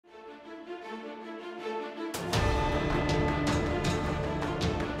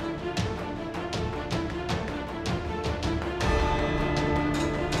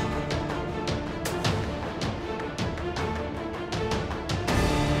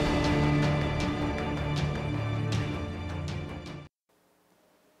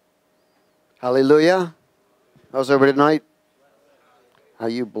Hallelujah. How's everybody tonight? Are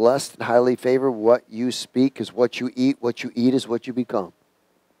you blessed and highly favored? What you speak is what you eat. What you eat is what you become.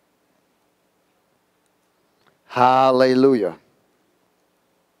 Hallelujah.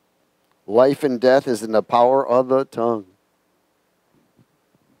 Life and death is in the power of the tongue.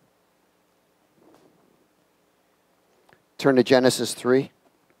 Turn to Genesis 3.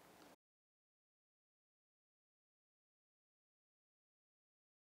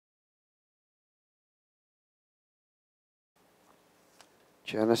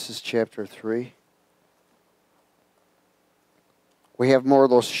 Genesis chapter 3. We have more of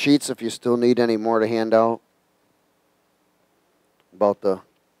those sheets if you still need any more to hand out about the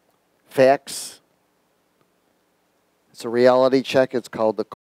facts. It's a reality check. It's called the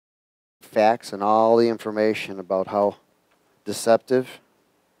facts and all the information about how deceptive,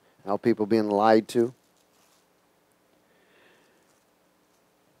 how people being lied to.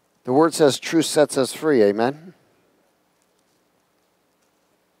 The word says truth sets us free, amen?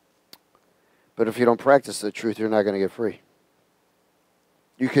 But if you don't practice the truth, you're not going to get free.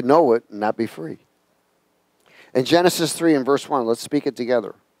 You could know it and not be free. In Genesis 3 and verse 1, let's speak it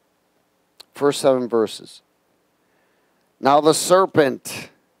together. First 7 verses. Now the serpent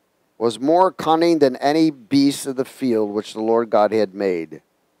was more cunning than any beast of the field which the Lord God had made.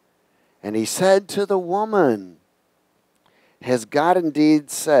 And he said to the woman, has God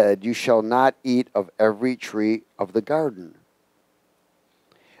indeed said, you shall not eat of every tree of the garden?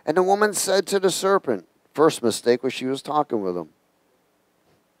 And the woman said to the serpent, first mistake was she was talking with him.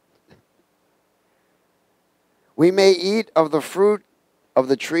 We may eat of the fruit of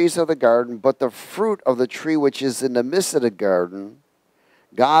the trees of the garden, but the fruit of the tree which is in the midst of the garden,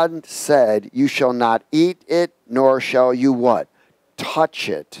 God said, you shall not eat it, nor shall you what? Touch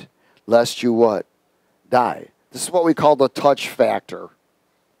it, lest you what? Die. This is what we call the touch factor.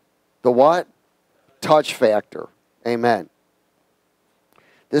 The what? Touch factor. Amen.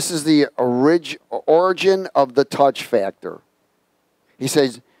 This is the origin of the touch factor. He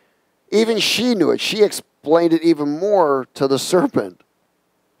says, even she knew it. She explained it even more to the serpent.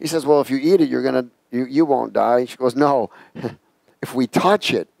 He says, well, if you eat it, you won't die. She goes, no, if we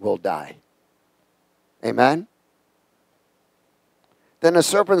touch it, we'll die. Amen? Then the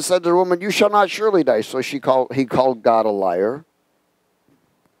serpent said to the woman, you shall not surely die. So he called God a liar.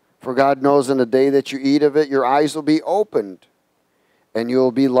 For God knows in the day that you eat of it, your eyes will be opened. And you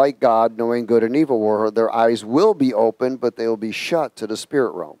will be like God, knowing good and evil. Where their eyes will be opened, but they will be shut to the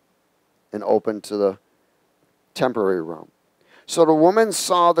spirit realm and open to the temporary realm. So the woman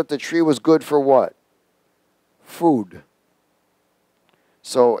saw that the tree was good for what? Food.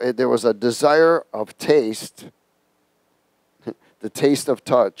 So there was a desire of taste, the taste of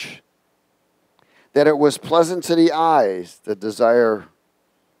touch, that it was pleasant to the eyes, the desire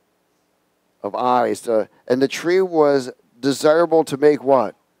of eyes. And the tree was desirable to make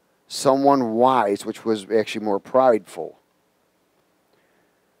what? Someone wise, which was actually more prideful.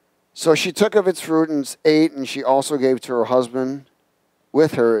 So she took of its fruit and ate, and she also gave to her husband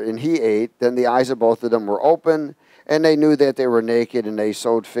with her, and he ate. Then the eyes of both of them were open, and they knew that they were naked, and they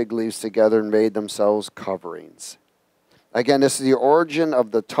sewed fig leaves together and made themselves coverings. Again, this is the origin of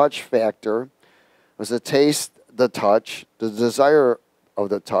the touch factor. It was the taste, the touch, the desire of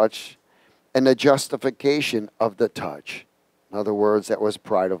the touch, and the justification of the touch. In other words, that was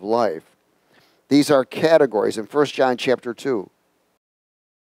pride of life. These are categories in 1 John chapter 2.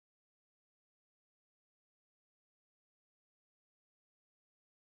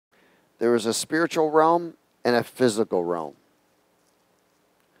 There is a spiritual realm and a physical realm.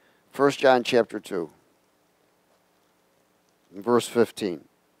 1 John chapter 2, verse 15.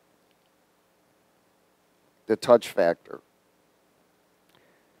 The touch factor.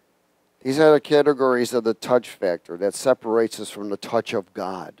 These are the categories of the touch factor that separates us from the touch of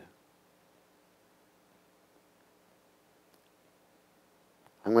God.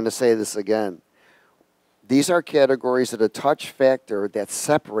 I'm going to say this again. These are categories of the touch factor that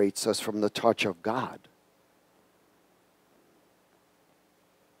separates us from the touch of God.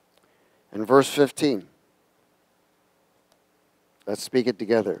 In verse 15, let's speak it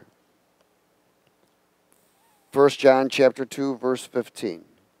together. 1 John chapter 2, verse 15.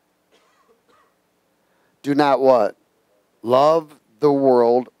 Do not what? Love the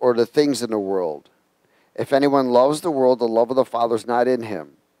world or the things in the world. If anyone loves the world, the love of the Father is not in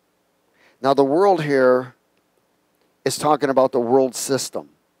him. Now the world here is talking about the world system.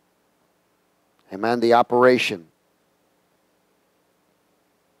 Amen. The operation.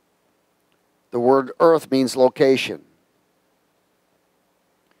 The word earth means location.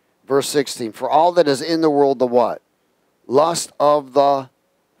 Verse 16. For all that is in the world, the what? Lust of the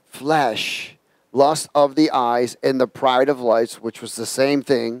flesh, lust of the eyes, and the pride of life, which was the same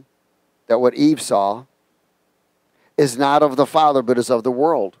thing that what Eve saw, is not of the Father, but is of the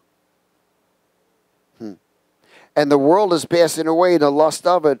world. And the world is passing away, the lust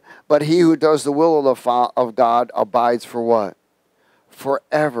of it, but he who does the will of God abides for what?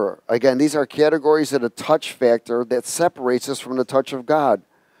 Forever. Again, these are categories of the touch factor that separates us from the touch of God.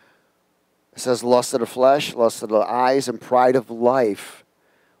 It says lust of the flesh, lust of the eyes, and pride of life.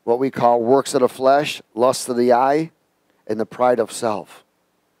 What we call works of the flesh, lust of the eye, and the pride of self.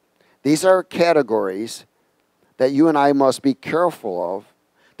 These are categories that you and I must be careful of.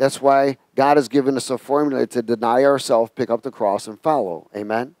 That's why God has given us a formula to deny ourselves, pick up the cross, and follow.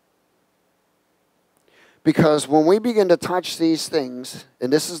 Amen? Because when we begin to touch these things,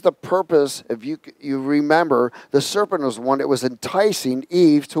 and this is the purpose, if you remember, the serpent was one that was enticing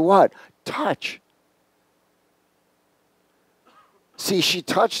Eve to what? Touch. See, she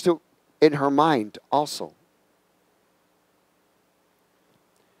touched it in her mind also.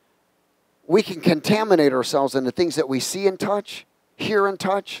 We can contaminate ourselves in the things that we see and touch, hear and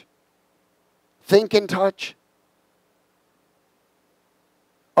touch, think and touch,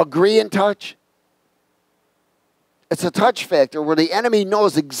 agree and touch. It's a touch factor where the enemy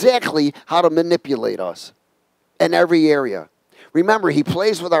knows exactly how to manipulate us in every area. Remember, he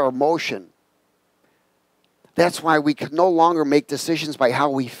plays with our emotion. That's why we can no longer make decisions by how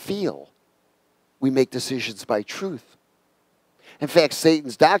we feel. We make decisions by truth. In fact,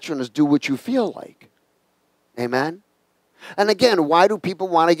 Satan's doctrine is do what you feel like. Amen? And again, why do people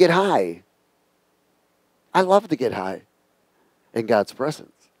want to get high? I love to get high in God's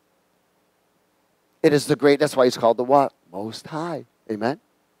presence. It is the great, that's why he's called the what? Most High. Amen?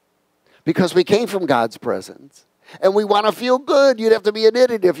 Because we came from God's presence. And we want to feel good. You'd have to be an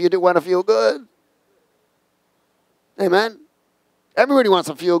idiot if you didn't want to feel good. Amen? Everybody wants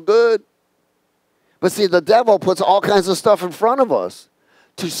to feel good. But see, the devil puts all kinds of stuff in front of us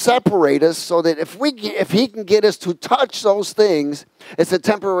to separate us so that if he can get us to touch those things, it's a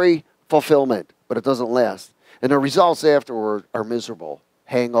temporary fulfillment, but it doesn't last. And the results afterward are miserable.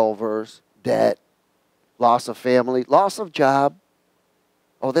 Hangovers, debt, loss of family, loss of job.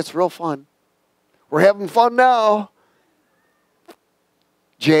 Oh, that's real fun. We're having fun now.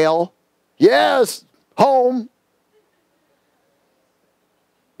 Jail. Yes. Home.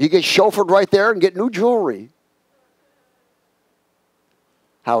 You get chauffeured right there and get new jewelry.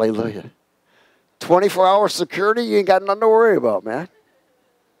 Hallelujah. 24-hour security, you ain't got nothing to worry about, man.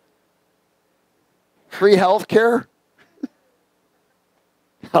 Free health care.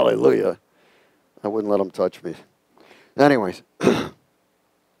 Hallelujah. I wouldn't let them touch me. Anyways.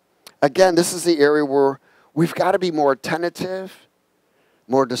 Again, this is the area where we've got to be more attentive,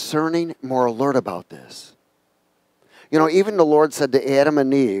 more discerning, more alert about this. You know, even the Lord said to Adam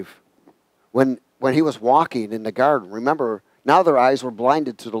and Eve, when he was walking in the garden, remember, now their eyes were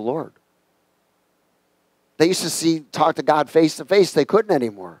blinded to the Lord. They used to talk to God face to face. They couldn't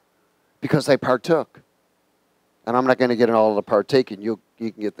anymore because they partook. And I'm not going to get into all of the partaking. You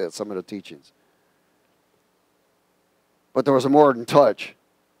can get that, some of the teachings. But there was a more than touch.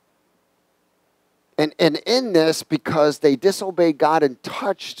 And in this, because they disobeyed God and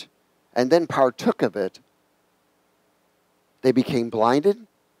touched and then partook of it, they became blinded.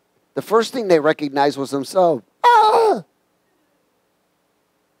 The first thing they recognized was themselves. Ah!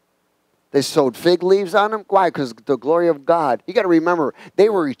 They sewed fig leaves on them. Why? Because the glory of God. You got to remember, they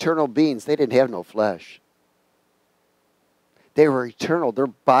were eternal beings. They didn't have no flesh. They were eternal. Their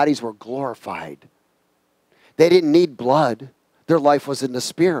bodies were glorified. They didn't need blood. Their life was in the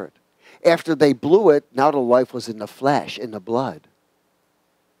spirit. After they blew it, now the life was in the flesh, in the blood.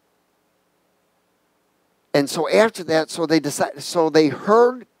 And so after that, so they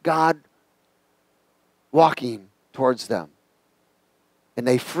heard God walking towards them. And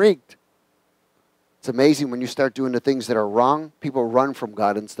they freaked. It's amazing when you start doing the things that are wrong, people run from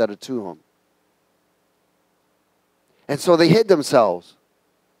God instead of to Him. And so they hid themselves.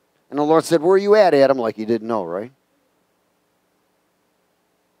 And the Lord said, "Where are you at, Adam?" Like he didn't know, right?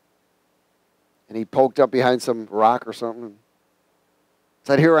 And he poked up behind some rock or something and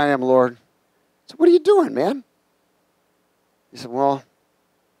said, "Here I am, Lord." I said, "What are you doing, man?" He said, "Well,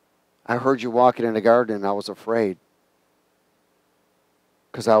 I heard you walking in the garden and I was afraid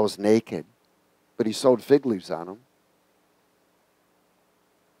because I was naked." But he sewed fig leaves on him.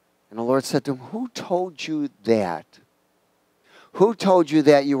 And the Lord said to him, "Who told you that? Who told you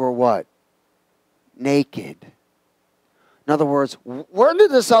that you were what? Naked." In other words, where did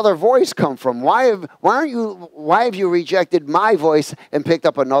this other voice come from? Why have you rejected my voice and picked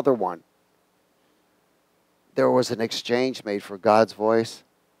up another one? There was an exchange made for God's voice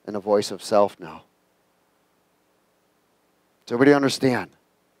and the voice of self now. Does everybody understand?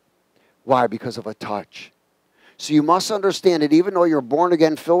 Why? Because of a touch. So you must understand that even though you're born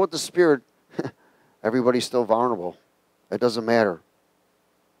again, filled with the Spirit, everybody's still vulnerable. It doesn't matter.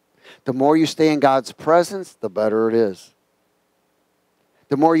 The more you stay in God's presence, the better it is.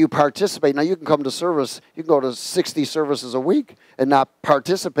 The more you participate. Now you can come to service, you can go to 60 services a week and not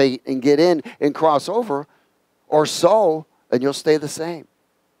participate and get in and cross over or sow, and you'll stay the same.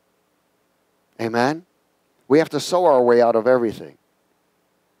 Amen? We have to sow our way out of everything.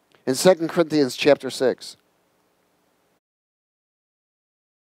 In 2 Corinthians chapter 6.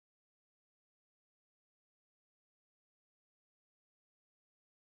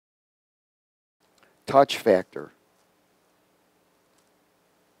 Touch factor.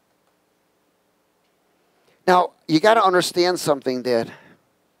 Now, you got to understand something, that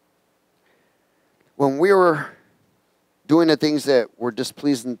when we were doing the things that were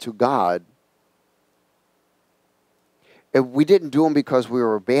displeasing to God, we didn't do them because we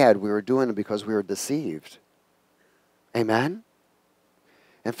were bad. We were doing it because we were deceived. Amen?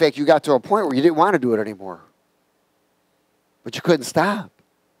 In fact, you got to a point where you didn't want to do it anymore. But you couldn't stop.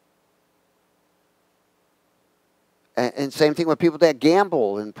 And same thing with people that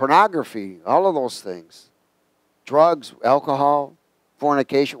gamble and pornography, all of those things. Drugs, alcohol,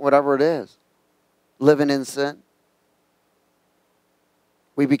 fornication, whatever it is. Living in sin.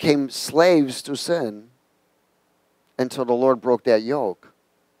 We became slaves to sin until the Lord broke that yoke.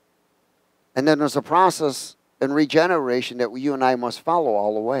 And then there's a process in regeneration that you and I must follow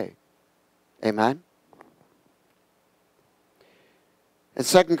all the way. Amen? In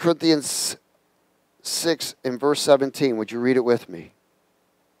 2 Corinthians 6 in verse 17, would you read it with me?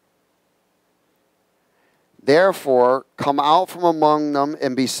 Therefore, come out from among them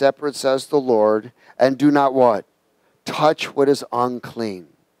and be separate, says the Lord, and do not what? Touch what is unclean.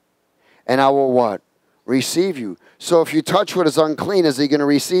 And I will what? Receive you. So if you touch what is unclean, is he going to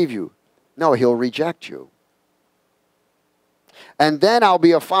receive you? No, he'll reject you. And then I'll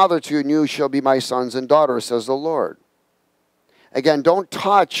be a father to you, and you shall be my sons and daughters, says the Lord. Again, don't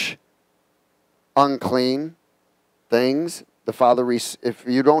touch unclean things. The Father, if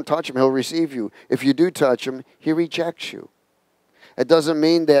you don't touch him, he'll receive you. If you do touch him, he rejects you. It doesn't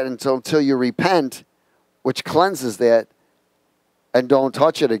mean that until you repent, which cleanses that, and don't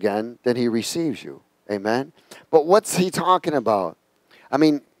touch it again, then he receives you. Amen? But what's he talking about? I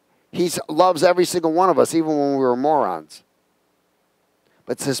mean, he loves every single one of us, even when we were morons.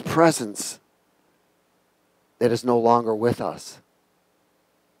 But it's his presence that is no longer with us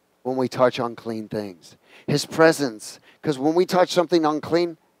when we touch unclean things. His presence, because when we touch something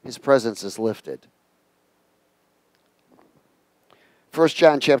unclean, his presence is lifted. 1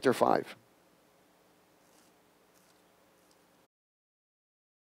 John chapter 5.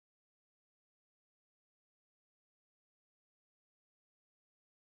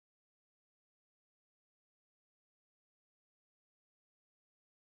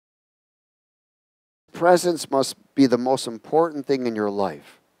 Presence must be the most important thing in your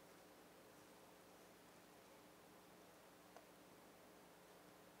life.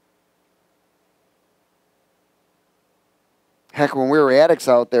 Heck, when we were addicts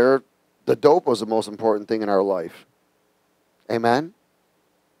out there, the dope was the most important thing in our life. Amen?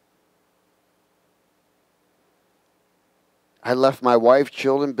 I left my wife,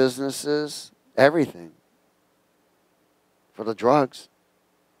 children, businesses, everything for the drugs.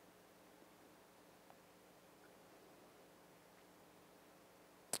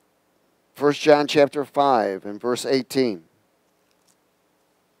 First John chapter 5 and verse 18.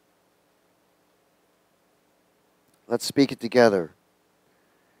 Let's speak it together.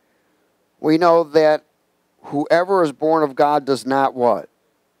 We know that whoever is born of God does not what?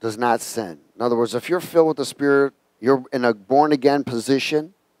 Does not sin. In other words, if you're filled with the Spirit, you're in a born-again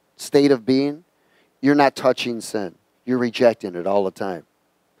position, state of being, you're not touching sin. You're rejecting it all the time.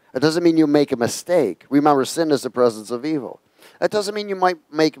 It doesn't mean you make a mistake. Remember, sin is the presence of evil. That doesn't mean you might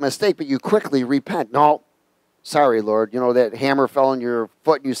make a mistake, but you quickly repent. No, sorry, Lord. You know, that hammer fell on your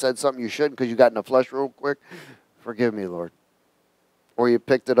foot and you said something you shouldn't because you got in the flesh real quick. Forgive me, Lord. Or you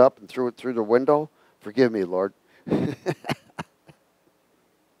picked it up and threw it through the window. Forgive me, Lord. And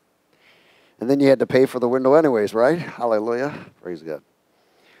then you had to pay for the window anyways, right? Hallelujah. Praise God.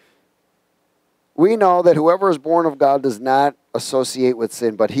 We know that whoever is born of God does not associate with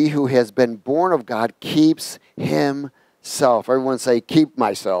sin, but he who has been born of God keeps himself. Everyone say, keep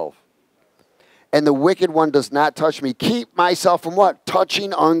myself. And the wicked one does not touch me. Keep myself from what?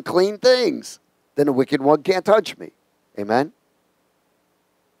 Touching unclean things. Then the wicked one can't touch me. Amen?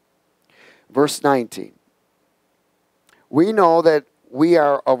 Verse 19. We know that we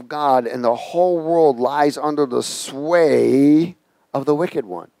are of God, and the whole world lies under the sway of the wicked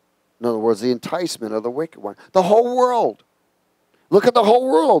one. In other words, the enticement of the wicked one. The whole world. Look at the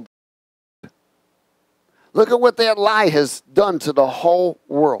whole world. Look at what that lie has done to the whole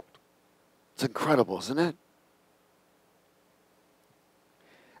world. It's incredible, isn't it?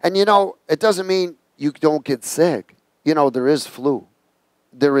 And you know, it doesn't mean you don't get sick. You know, there is flu.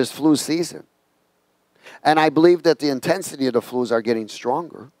 There is flu season. And I believe that the intensity of the flus are getting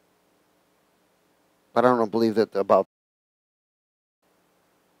stronger. But I don't believe that about,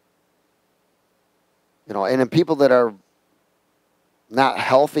 you know, and then people that are not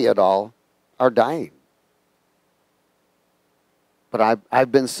healthy at all are dying. But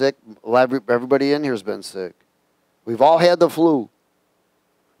I've been sick. Everybody in here has been sick. We've all had the flu.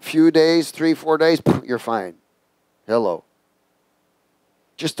 Few days, 3-4 days, you're fine. Hello.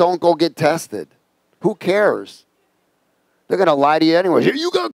 Just don't go get tested. Who cares? They're going to lie to you anyway.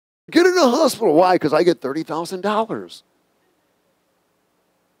 You got to get in the hospital. Why? Because I get $30,000.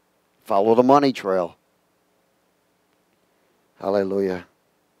 Follow the money trail. Hallelujah.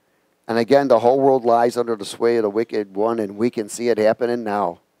 And again, the whole world lies under the sway of the wicked one, and we can see it happening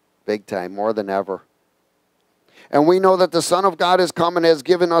now. Big time, more than ever. And we know that the Son of God has come and has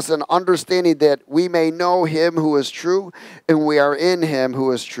given us an understanding that we may know him who is true, and we are in him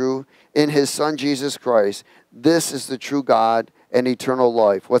who is true, in his Son Jesus Christ. This is the true God and eternal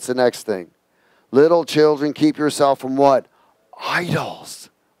life. What's the next thing? Little children, keep yourself from what? Idols.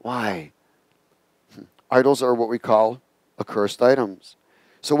 Why? Idols are what we call accursed items.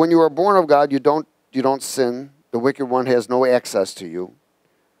 So when you are born of God, you don't sin. The wicked one has no access to you.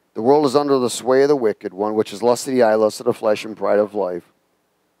 The world is under the sway of the wicked one, which is lust of the eye, lust of the flesh, and pride of life.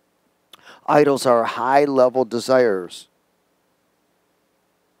 Idols are high-level desires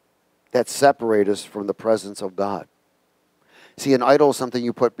that separate us from the presence of God. See, an idol is something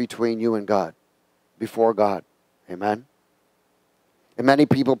you put between you and God, before God. Amen? And many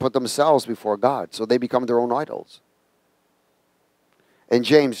people put themselves before God, so they become their own idols. In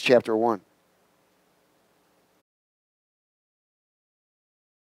James chapter 1.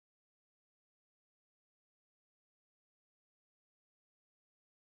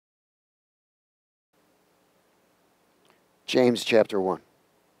 James chapter 1.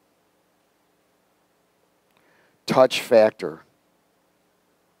 Touch factor.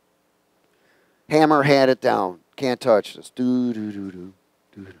 Hammer had it down. Can't touch this. Do, do, do, do,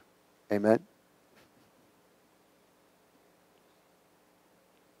 do. Amen?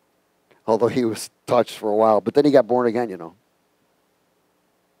 Although he was touched for a while. But then he got born again, you know.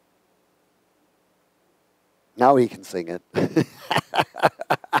 Now he can sing it.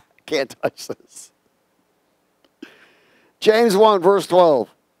 Can't touch this. James 1, verse 12.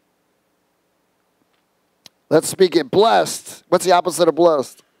 Let's speak it. Blessed. What's the opposite of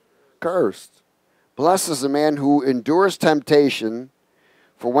blessed? Cursed. Blessed is the man who endures temptation,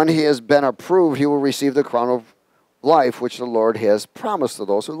 for when he has been approved, he will receive the crown of life which the Lord has promised to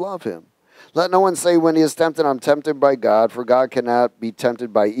those who love him. Let no one say when he is tempted, I'm tempted by God, for God cannot be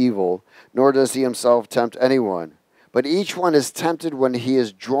tempted by evil, nor does he himself tempt anyone. But each one is tempted when he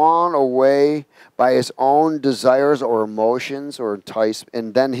is drawn away by his own desires or emotions or enticed,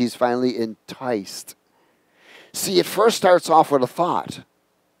 and then he's finally enticed. See, it first starts off with a thought.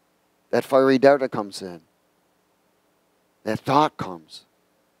 That fiery dart that comes in. That thought comes.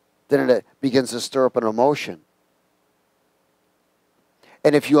 Then it begins to stir up an emotion.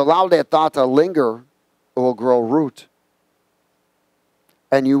 And if you allow that thought to linger, it will grow root.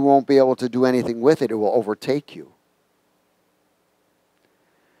 And you won't be able to do anything with it. It will overtake you.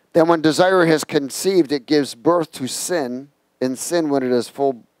 Then when desire has conceived, it gives birth to sin. And sin, when it is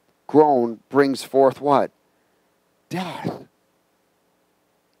full grown, brings forth what? Death.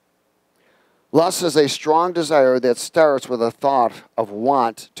 Lust is a strong desire that starts with a thought of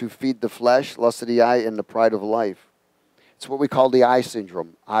want to feed the flesh, lust of the eye, and the pride of life. It's what we call the eye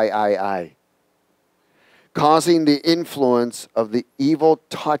syndrome, I. Causing the influence of the evil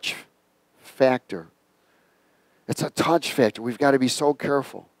touch factor. It's a touch factor. We've got to be so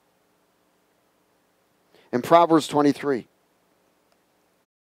careful. In Proverbs 23.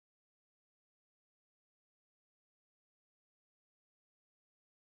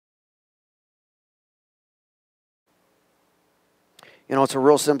 You know, it's a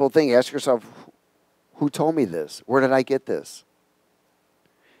real simple thing. Ask yourself, who told me this? Where did I get this?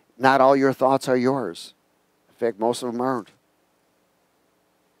 Not all your thoughts are yours. In fact, most of them aren't.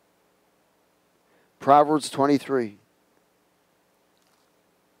 Proverbs 23.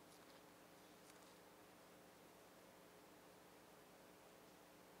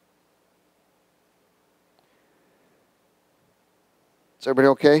 Is everybody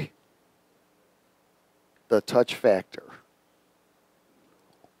okay? The touch factor.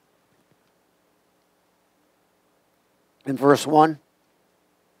 In verse 1,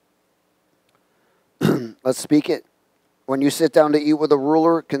 let's speak it. When you sit down to eat with a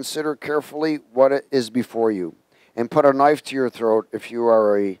ruler, consider carefully what it is before you, and put a knife to your throat if you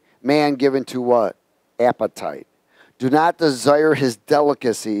are a man given to what? Appetite. Do not desire his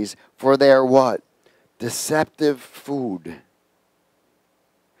delicacies, for they are what? Deceptive food.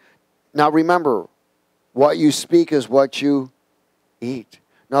 Now remember, what you speak is what you eat.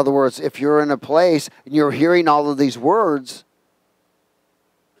 In other words, if you're in a place and you're hearing all of these words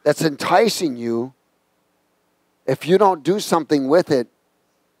that's enticing you, if you don't do something with it,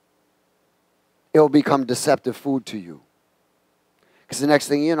 it'll become deceptive food to you. Because the next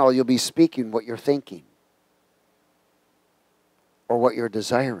thing you know, you'll be speaking what you're thinking or what you're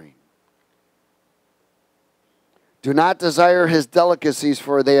desiring. Do not desire his delicacies,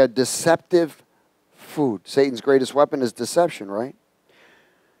 for they are deceptive food. Satan's greatest weapon is deception, right?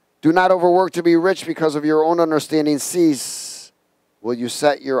 Do not overwork to be rich because of your own understanding. Cease. Will you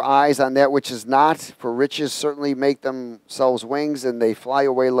set your eyes on that which is not? For riches certainly make themselves wings, and they fly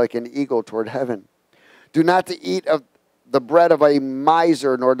away like an eagle toward heaven. Do not to eat of the bread of a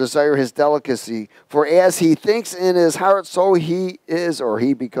miser, nor desire his delicacy. For as he thinks in his heart, so he is or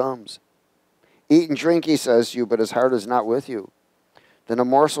he becomes. Eat and drink, he says to you, but his heart is not with you. Then the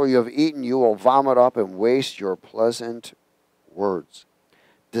morsel you have eaten you will vomit up and waste your pleasant words.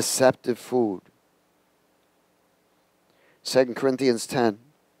 Deceptive food. 2 Corinthians 10.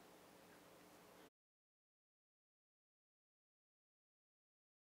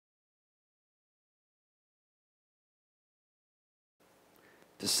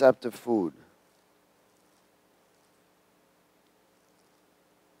 Deceptive food.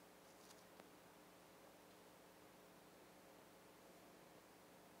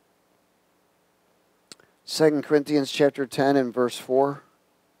 Second Corinthians chapter 10 and verse 4.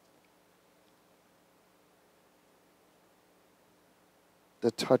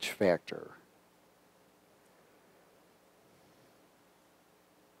 The touch factor.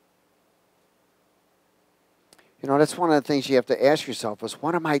 You know, that's one of the things you have to ask yourself is,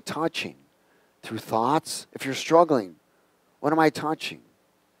 what am I touching? Through thoughts? If you're struggling, what am I touching?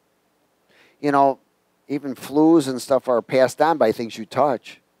 You know, even flus and stuff are passed on by things you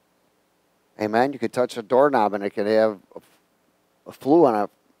touch. Amen? You could touch a doorknob and it could have a flu on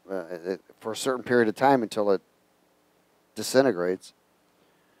it for a certain period of time until it disintegrates.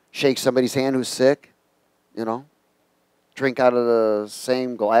 Shake somebody's hand who's sick, you know. Drink out of the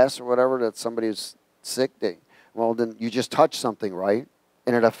same glass or whatever that somebody who's sick. Well, then you just touched something, right?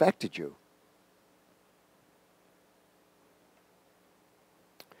 And it affected you.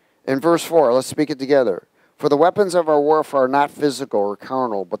 In verse 4, let's speak it together. For the weapons of our warfare are not physical or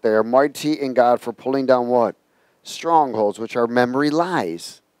carnal, but they are mighty in God for pulling down what? Strongholds, which are memory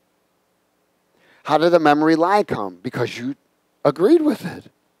lies. How did the memory lie come? Because you agreed with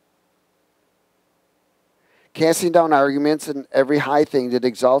it. Casting down arguments and every high thing that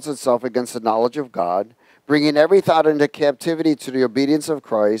exalts itself against the knowledge of God, bringing every thought into captivity to the obedience of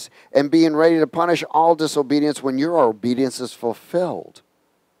Christ, and being ready to punish all disobedience when your obedience is fulfilled.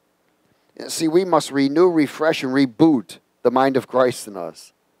 See, we must renew, refresh, and reboot the mind of Christ in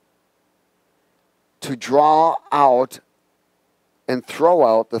us to draw out and throw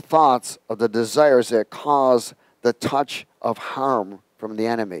out the thoughts of the desires that cause the touch of harm from the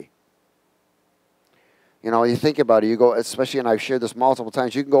enemy. You know, you think about it, you go, especially, and I've shared this multiple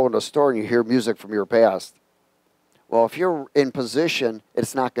times, you can go into a store and you hear music from your past. Well, if you're in position,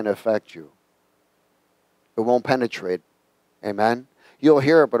 it's not going to affect you. It won't penetrate. Amen? You'll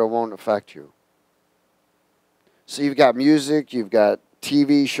hear it, but it won't affect you. So you've got music, you've got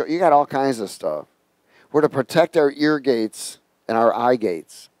TV show, you got all kinds of stuff. We're to protect our ear gates and our eye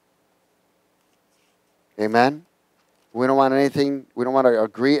gates. Amen? We don't want anything, we don't want to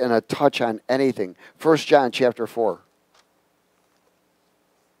agree and a touch on anything. 1 John chapter 4.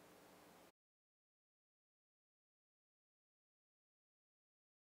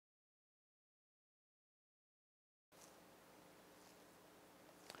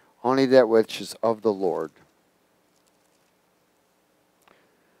 Only that which is of the Lord.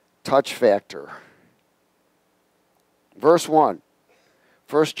 Touch factor. Verse 1.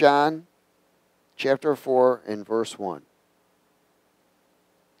 1 John chapter 4 and verse 1.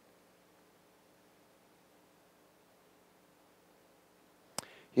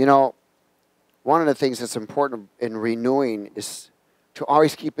 You know, one of the things that's important in renewing is to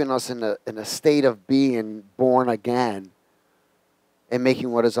always keeping us in a state of being born again and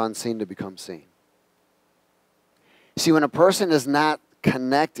making what is unseen to become seen. See, when a person is not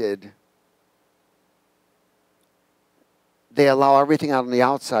connected, they allow everything out on the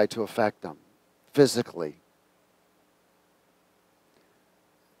outside to affect them physically.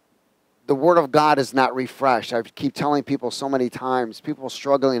 The Word of God is not refreshed. I keep telling people so many times, people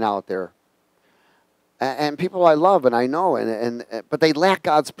struggling out there, and people I love and I know, but they lack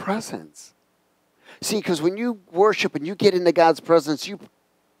God's presence. See, because when you worship and you get into God's presence, you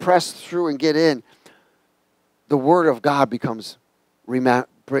press through and get in, the Word of God comes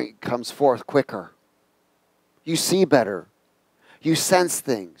forth quicker. You see better. You sense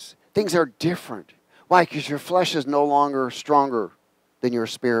things. Things are different. Why? Because your flesh is no longer stronger than your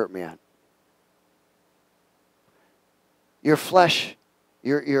spirit man. Your flesh,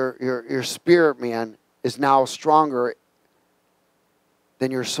 your spirit man is now stronger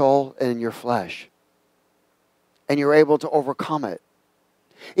than your soul and your flesh. And you're able to overcome it.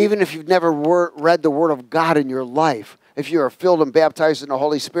 Even if you've never read the Word of God in your life, if you are filled and baptized in the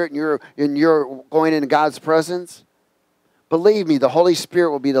Holy Spirit and you're going into God's presence, believe me, the Holy Spirit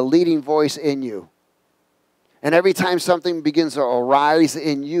will be the leading voice in you. And every time something begins to arise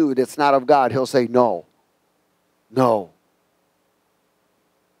in you that's not of God, He'll say, no. No.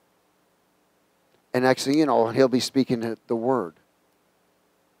 And next thing you know, He'll be speaking the Word.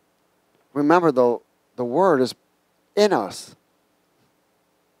 Remember, though, the Word is in us.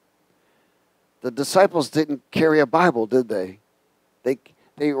 The disciples didn't carry a Bible, did they?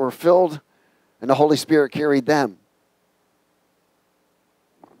 They were filled, and the Holy Spirit carried them.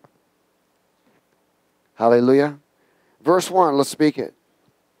 Hallelujah. Verse 1, let's speak it.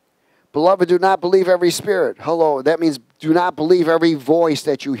 Beloved, do not believe every spirit. Hello, that means do not believe every voice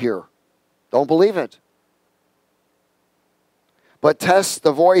that you hear. Don't believe it. But test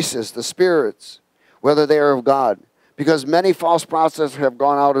the voices, the spirits, whether they are of God. Because many false prophets have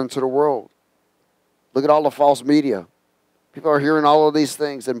gone out into the world. Look at all the false media. People are hearing all of these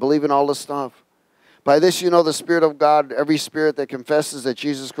things and believing all this stuff. By this you know the Spirit of God. Every spirit that confesses that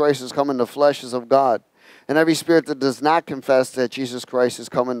Jesus Christ has come in the flesh is of God. And every spirit that does not confess that Jesus Christ has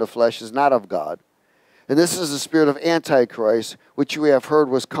come in the flesh is not of God. And this is the spirit of Antichrist, which you have heard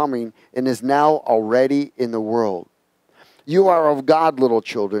was coming and is now already in the world. You are of God, little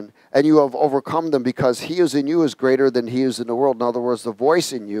children, and you have overcome them because he who is in you is greater than he who is in the world. In other words, the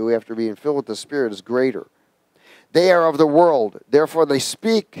voice in you, after being filled with the Spirit, is greater. They are of the world, therefore they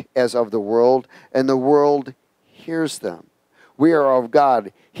speak as of the world, and the world hears them. We are of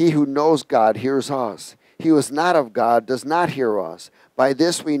God. He who knows God hears us. He who is not of God does not hear us. By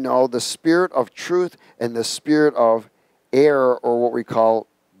this we know the spirit of truth and the spirit of error, or what we call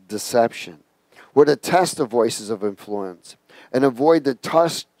deception. We're to test the voices of influence and avoid the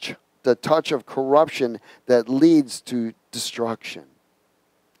touch of corruption that leads to destruction.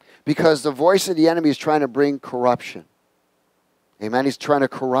 Because the voice of the enemy is trying to bring corruption. Amen? He's trying to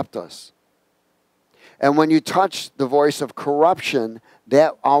corrupt us. And when you touch the voice of corruption,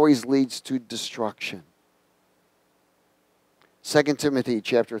 that always leads to destruction. 2 Timothy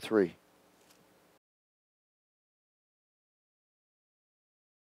chapter 3.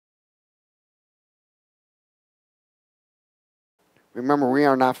 Remember, we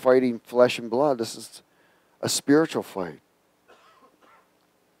are not fighting flesh and blood. This is a spiritual fight.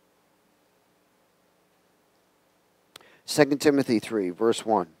 Second Timothy 3, verse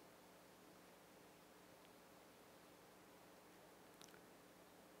 1. Is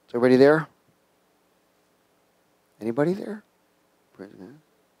everybody there? Anybody there?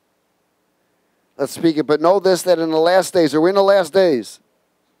 Let's speak it. But know this, that in the last days, are we in the last days?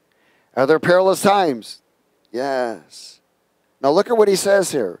 Are there perilous times? Yes. Now look at what he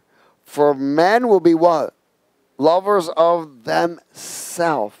says here. For men will be what? Lovers of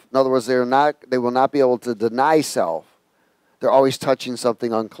themselves. In other words, they will not be able to deny self. They're always touching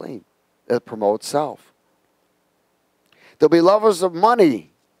something unclean. It promotes self. They'll be lovers of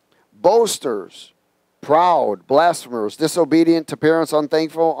money, boasters, proud, blasphemers, disobedient to parents,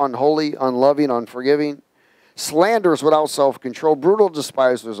 unthankful, unholy, unloving, unforgiving, slanderers without self-control, brutal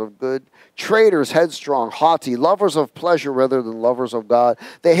despisers of good, traitors, headstrong, haughty, lovers of pleasure rather than lovers of God.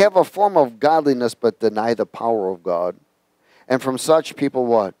 They have a form of godliness but deny the power of God. And from such people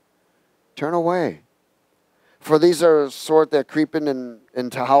what? Turn away. For these are the sort that creep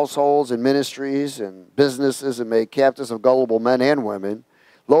into households and ministries and businesses and make captives of gullible men and women,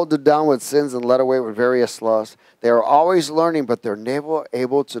 loaded down with sins and led away with various lusts. They are always learning, but they're never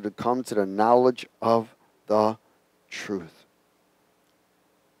able to come to the knowledge of the truth.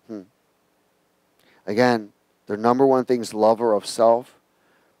 Again, their number one thing is lover of self,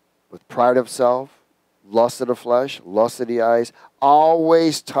 with pride of self, lust of the flesh, lust of the eyes,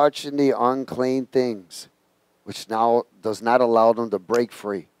 always touching the unclean things. which now does not allow them to break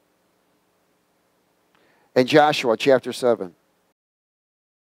free. In Joshua chapter 7.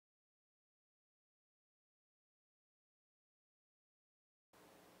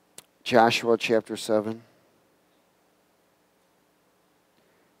 Joshua chapter 7.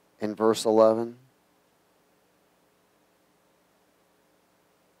 In verse 11.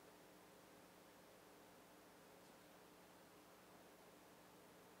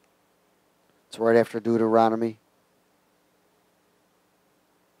 It's right after Deuteronomy.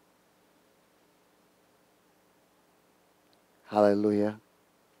 Hallelujah.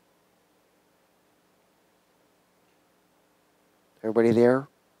 Everybody there?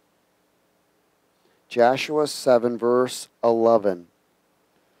 Joshua 7, verse 11.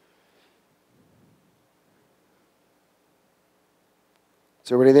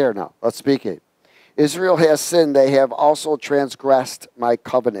 Is everybody there now? Let's speak it. Israel has sinned. They have also transgressed my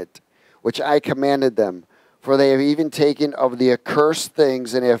covenant, which I commanded them. For they have even taken of the accursed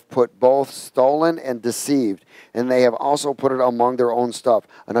things and have put both stolen and deceived. And they have also put it among their own stuff.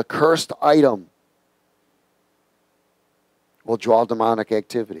 An accursed item will draw demonic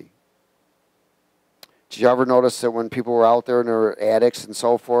activity. Did you ever notice that when people were out there and they're addicts and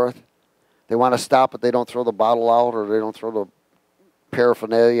so forth, they want to stop, but they don't throw the bottle out or they don't throw the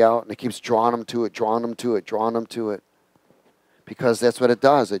paraphernalia out, and it keeps drawing them to it, drawing them to it, drawing them to it. Because that's what it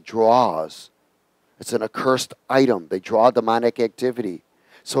does. It draws. It's an accursed item. They draw demonic activity.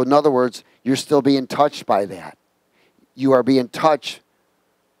 So in other words, you're still being touched by that. You are being touched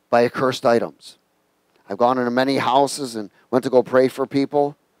by accursed items. I've gone into many houses and went to go pray for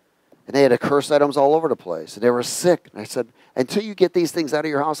people, and they had accursed items all over the place. And they were sick. And I said, until you get these things out of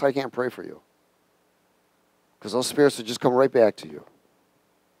your house, I can't pray for you. Because those spirits will just come right back to you.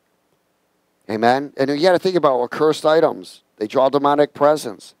 Amen? And you got to think about accursed items. They draw demonic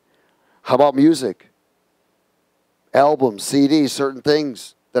presence. How about music? Albums, CDs, certain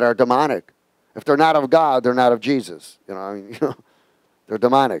things that are demonic. If they're not of God, they're not of Jesus. They're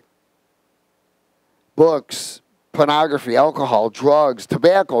demonic. Books, pornography, alcohol, drugs,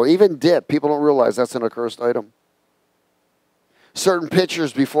 tobacco, even dip. People don't realize that's an accursed item. Certain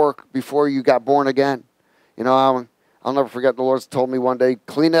pictures before you got born again. I'll never forget, the Lord told me one day,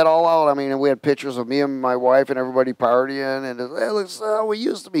 clean that all out. And we had pictures of me and my wife and everybody partying. And it looks how we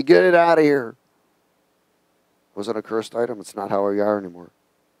used to be. Get it out of here. It was an accursed item. It's not how we are anymore.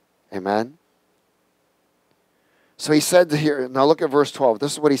 Amen? So he said here, now look at verse 12.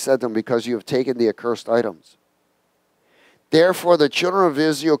 This is what he said to them, because you have taken the accursed items. Therefore the children of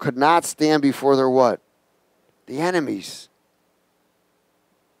Israel could not stand before their what? The enemies.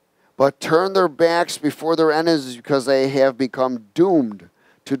 But turn their backs before their enemies, because they have become doomed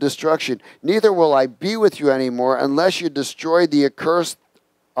to destruction. Neither will I be with you anymore unless you destroy the accursed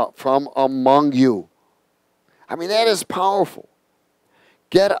from among you. That is powerful.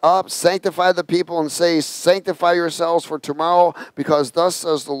 Get up, sanctify the people, and say, sanctify yourselves for tomorrow, because thus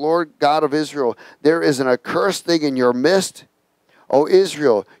says the Lord God of Israel, there is an accursed thing in your midst. O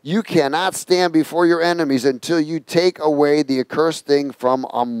Israel, you cannot stand before your enemies until you take away the accursed thing from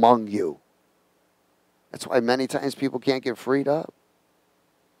among you. That's why many times people can't get freed up.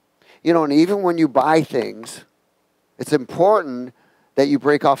 And even when you buy things, it's important that you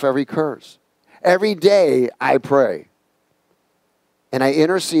break off every curse. Every day I pray. And I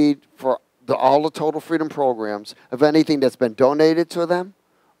intercede for all the Total Freedom programs of anything that's been donated to them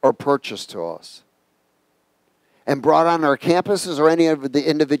or purchased to us and brought on our campuses or any of the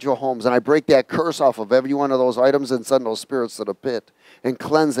individual homes. And I break that curse off of every one of those items and send those spirits to the pit and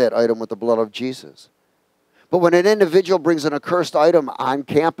cleanse that item with the blood of Jesus. But when an individual brings an accursed item on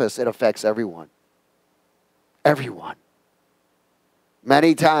campus, it affects everyone. Everyone.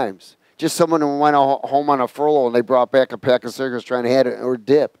 Many times. Just someone who went home on a furlough and they brought back a pack of cigarettes trying to have it or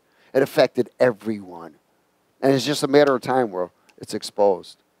dip. It affected everyone. And it's just a matter of time where it's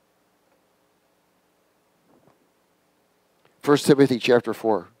exposed. 1 Timothy chapter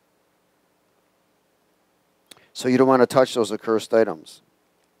 4. So you don't want to touch those accursed items.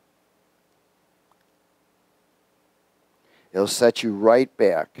 It'll set you right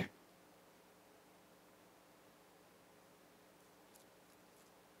back.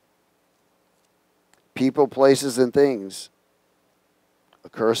 People, places, and things.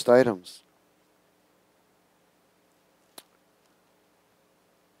 Accursed items.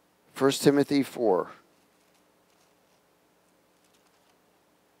 1 Timothy 4.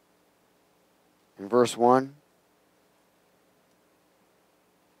 In verse 1.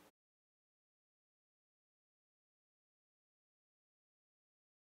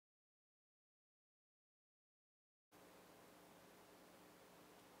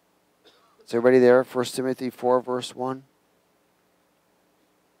 Is everybody there? 1 Timothy 4, verse 1.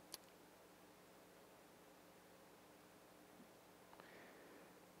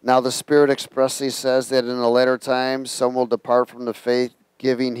 Now the Spirit expressly says that in the latter times some will depart from the faith,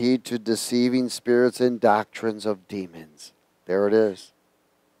 giving heed to deceiving spirits and doctrines of demons. There it is.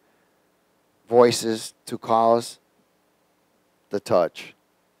 Voices to cause the touch.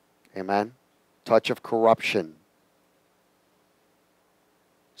 Amen. Touch of corruption.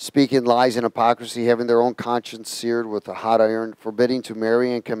 Speaking lies and hypocrisy, having their own conscience seared with a hot iron, forbidding to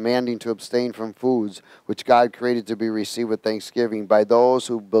marry and commanding to abstain from foods which God created to be received with thanksgiving by those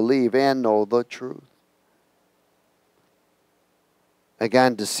who believe and know the truth.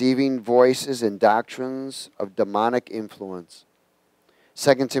 Again, deceiving voices and doctrines of demonic influence.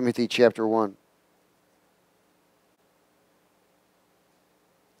 2 Timothy chapter 1.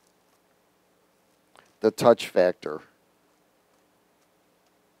 The touch factor.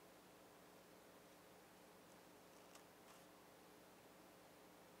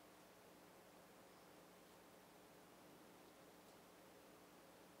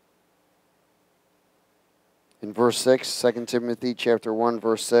 In verse 6, 2 Timothy chapter 1,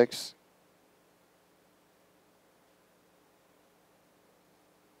 verse 6.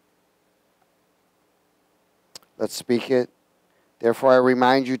 Let's speak it. Therefore I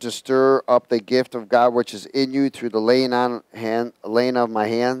remind you to stir up the gift of God which is in you through the laying of my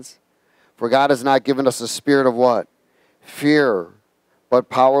hands. For God has not given us a spirit of what? Fear, but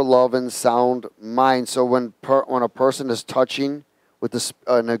power, love, and sound mind. So when a person is touching with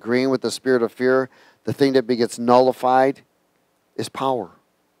and agreeing with the spirit of fear, the thing that gets nullified is power.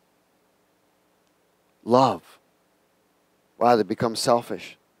 Love. Wow, they become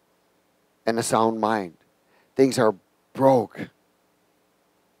selfish. And a sound mind. Things are broke.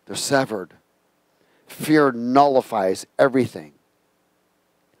 They're severed. Fear nullifies everything.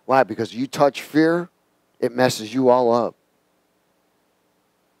 Why? Because you touch fear, it messes you all up.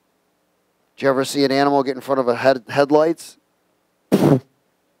 Did you ever see an animal get in front of a headlights?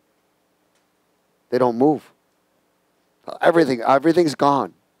 They don't move. Everything's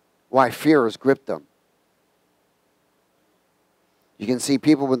gone. Why? Fear has gripped them. You can see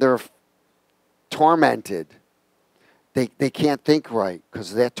people when they're tormented, they can't think right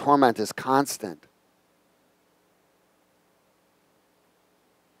because that torment is constant.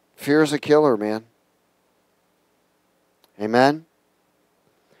 Fear is a killer, man. Amen?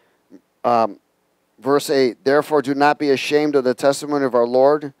 Verse 8, therefore do not be ashamed of the testimony of our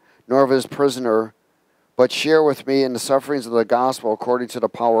Lord, nor of his prisoner, but share with me in the sufferings of the gospel according to the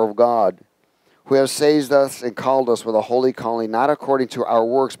power of God, who has saved us and called us with a holy calling, not according to our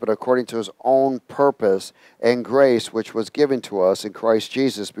works, but according to his own purpose and grace, which was given to us in Christ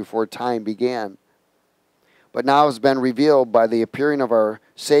Jesus before time began. But now has been revealed by the appearing of our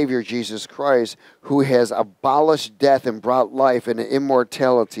Savior Jesus Christ, who has abolished death and brought life and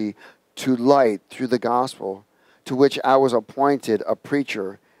immortality to light through the gospel, to which I was appointed a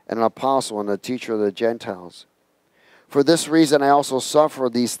preacher and an apostle and a teacher of the Gentiles. For this reason I also suffer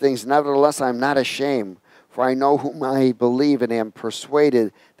these things. Nevertheless, I am not ashamed, for I know whom I believe and am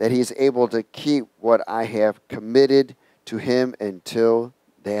persuaded that he is able to keep what I have committed to him until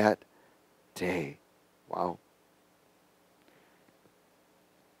that day. Wow.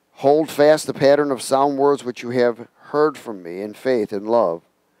 Hold fast the pattern of sound words which you have heard from me in faith and love,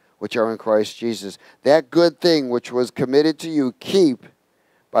 which are in Christ Jesus. That good thing which was committed to you, keep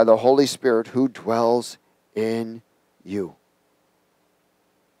by the Holy Spirit who dwells in you.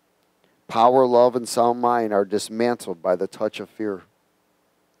 Power, love, and sound mind are dismantled by the touch of fear.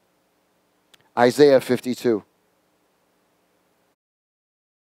 Isaiah 52.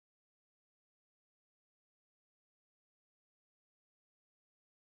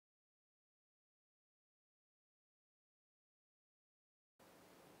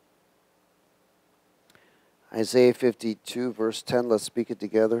 Isaiah 52, verse 10. Let's speak it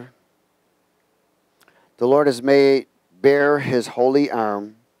together. The Lord has made bare his holy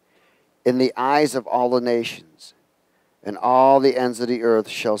arm in the eyes of all the nations, and all the ends of the earth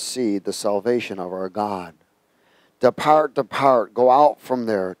shall see the salvation of our God. Depart, depart, go out from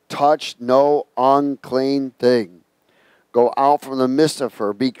there. Touch no unclean thing. Go out from the midst of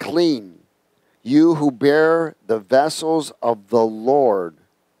her. Be clean, you who bear the vessels of the Lord.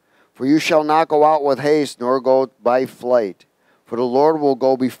 For you shall not go out with haste, nor go by flight. For the Lord will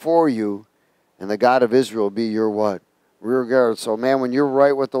go before you, and the God of Israel will be your what? Rear guard. So, man, when you're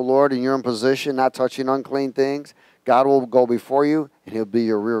right with the Lord and you're in position, not touching unclean things, God will go before you, and he'll be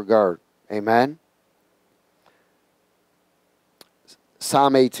your rear guard. Amen?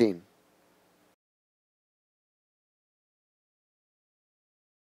 Psalm 18.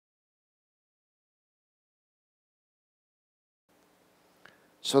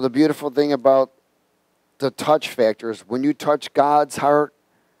 So the beautiful thing about the touch factor is when you touch God's heart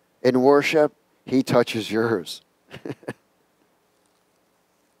in worship, he touches yours.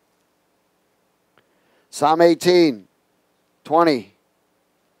 Psalm 18, 20.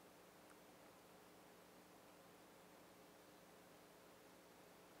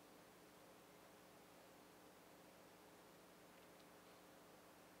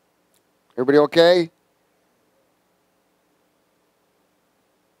 Everybody okay?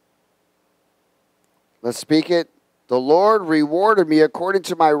 Let's speak it. The Lord rewarded me according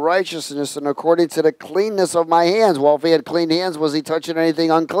to my righteousness and according to the cleanness of my hands. Well, if he had clean hands, was he touching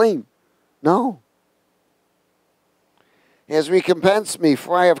anything unclean? No. He has recompensed me,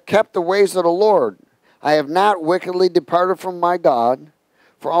 for I have kept the ways of the Lord. I have not wickedly departed from my God,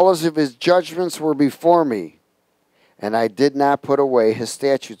 for all of his judgments were before me, and I did not put away his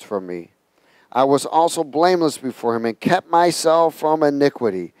statutes from me. I was also blameless before him and kept myself from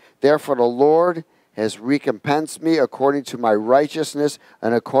iniquity. Therefore the Lord has recompensed me according to my righteousness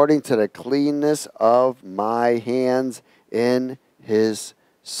and according to the cleanness of my hands in his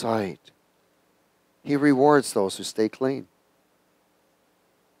sight. He rewards those who stay clean.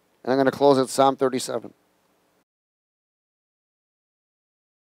 And I'm going to close at Psalm 37.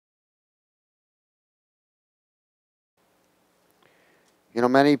 You know,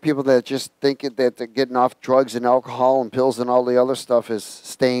 many people that just think that they're getting off drugs and alcohol and pills and all the other stuff is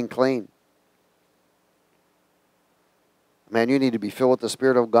staying clean. Man, you need to be filled with the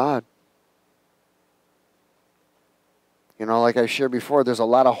Spirit of God. You know, like I shared before, there's a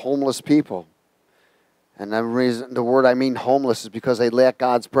lot of homeless people. And the reason, the word I mean homeless is because they lack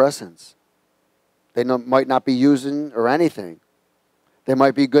God's presence. They might not be using or anything. They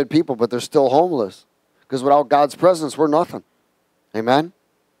might be good people, but they're still homeless. Because without God's presence, we're nothing. Amen?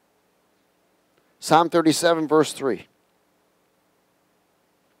 Psalm 37, verse 3.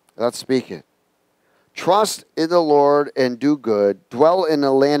 Let's speak it. Trust in the Lord and do good. Dwell in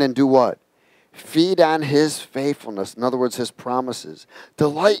the land and do what? Feed on his faithfulness. In other words, his promises.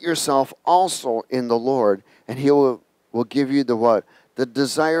 Delight yourself also in the Lord, and he will give you the what? The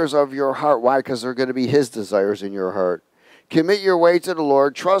desires of your heart. Why? Because they're going to be his desires in your heart. Commit your way to the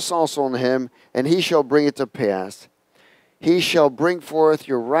Lord. Trust also in him, and he shall bring it to pass. He shall bring forth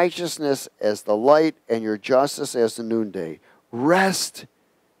your righteousness as the light and your justice as the noonday. Rest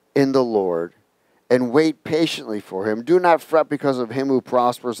in the Lord and wait patiently for him. Do not fret because of him who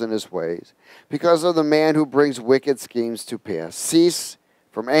prospers in his ways, because of the man who brings wicked schemes to pass. Cease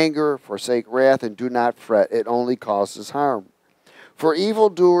from anger, forsake wrath, and do not fret. It only causes harm. For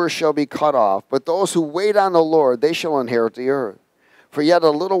evildoers shall be cut off, but those who wait on the Lord, they shall inherit the earth. For yet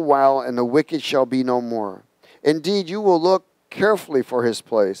a little while, and the wicked shall be no more. Indeed, you will look carefully for his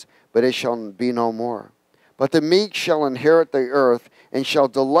place, but it shall be no more. But the meek shall inherit the earth, and shall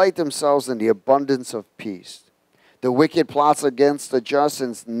delight themselves in the abundance of peace. The wicked plots against the just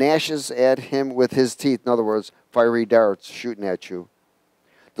and gnashes at him with his teeth. In other words, fiery darts shooting at you.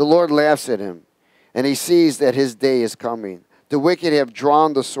 The Lord laughs at him, and he sees that his day is coming. The wicked have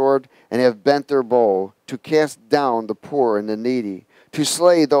drawn the sword and have bent their bow to cast down the poor and the needy, to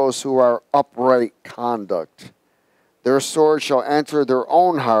slay those who are upright conduct. Their sword shall enter their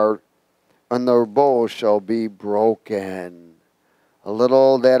own heart, and their bow shall be broken. A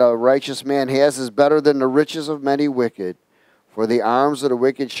little that a righteous man has is better than the riches of many wicked. For the arms of the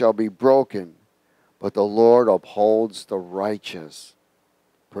wicked shall be broken, but the Lord upholds the righteous.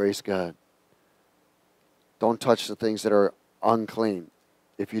 Praise God. Don't touch the things that are unclean.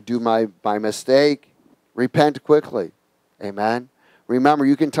 If you do by mistake, repent quickly. Amen. Remember,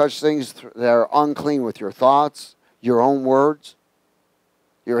 you can touch things that are unclean with your thoughts, your own words,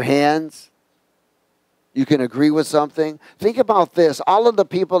 your hands. You can agree with something. Think about this. All of the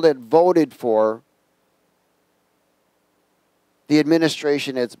people that voted for the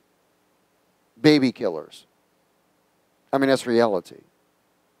administration as baby killers. I mean, that's reality.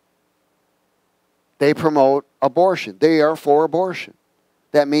 They promote abortion. They are for abortion.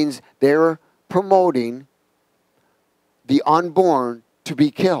 That means they're promoting the unborn to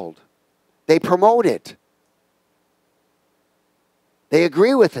be killed. They promote it. They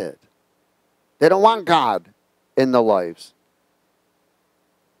agree with it. They don't want God in their lives.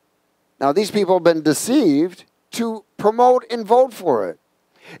 Now, these people have been deceived to promote and vote for it.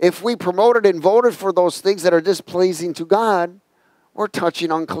 If we promoted and voted for those things that are displeasing to God, we're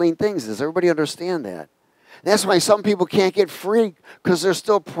touching unclean things. Does everybody understand that? That's why some people can't get free, because they're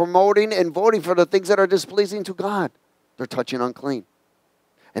still promoting and voting for the things that are displeasing to God. They're touching unclean.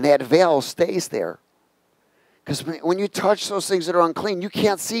 And that veil stays there. Because when you touch those things that are unclean, you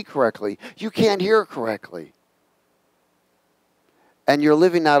can't see correctly. You can't hear correctly. And you're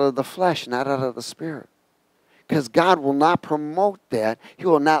living out of the flesh, not out of the Spirit. Because God will not promote that. He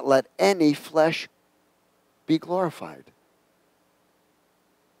will not let any flesh be glorified.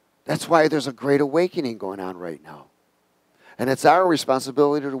 That's why there's a great awakening going on right now. And it's our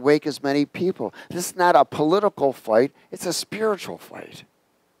responsibility to wake as many people. This is not a political fight. It's a spiritual fight.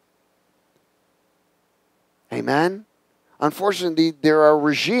 Amen? Unfortunately, there are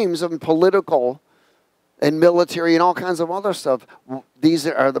regimes of political and military and all kinds of other stuff. These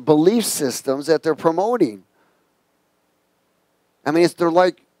are the belief systems that they're promoting. I mean, they're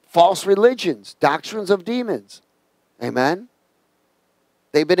like false religions, doctrines of demons. Amen?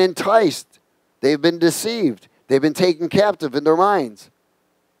 They've been enticed. They've been deceived. They've been taken captive in their minds.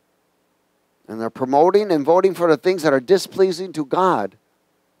 And they're promoting and voting for the things that are displeasing to God.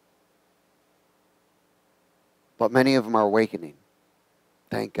 But many of them are awakening.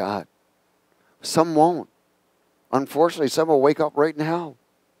 Thank God. Some won't. Unfortunately, some will wake up right in hell.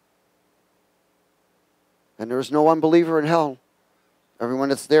 And there's no unbeliever in hell. Everyone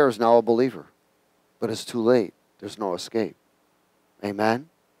that's there is now a believer. But it's too late. There's no escape. Amen?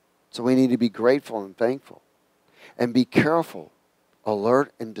 So we need to be grateful and thankful. And be careful,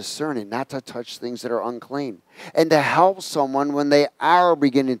 alert, and discerning not to touch things that are unclean. And to help someone when they are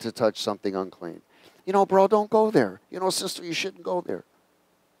beginning to touch something unclean. You know, bro, don't go there. You know, sister, you shouldn't go there.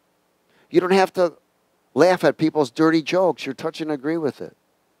 You don't have to laugh at people's dirty jokes. You're touch and agree with it.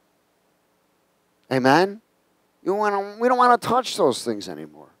 Amen? We don't want to touch those things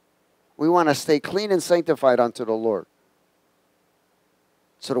anymore. We want to stay clean and sanctified unto the Lord,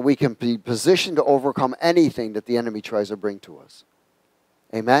 so that we can be positioned to overcome anything that the enemy tries to bring to us.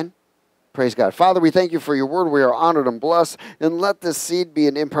 Amen? Praise God. Father, we thank you for your word. We are honored and blessed. And let this seed be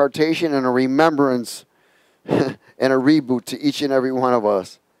an impartation and a remembrance and a reboot to each and every one of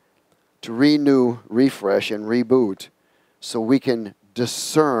us, to renew, refresh, and reboot, so we can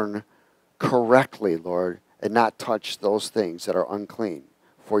discern correctly, Lord, and not touch those things that are unclean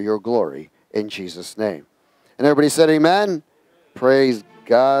for your glory, in Jesus' name. And everybody said amen. Praise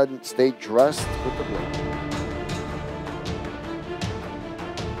God. Stay dressed with the blood.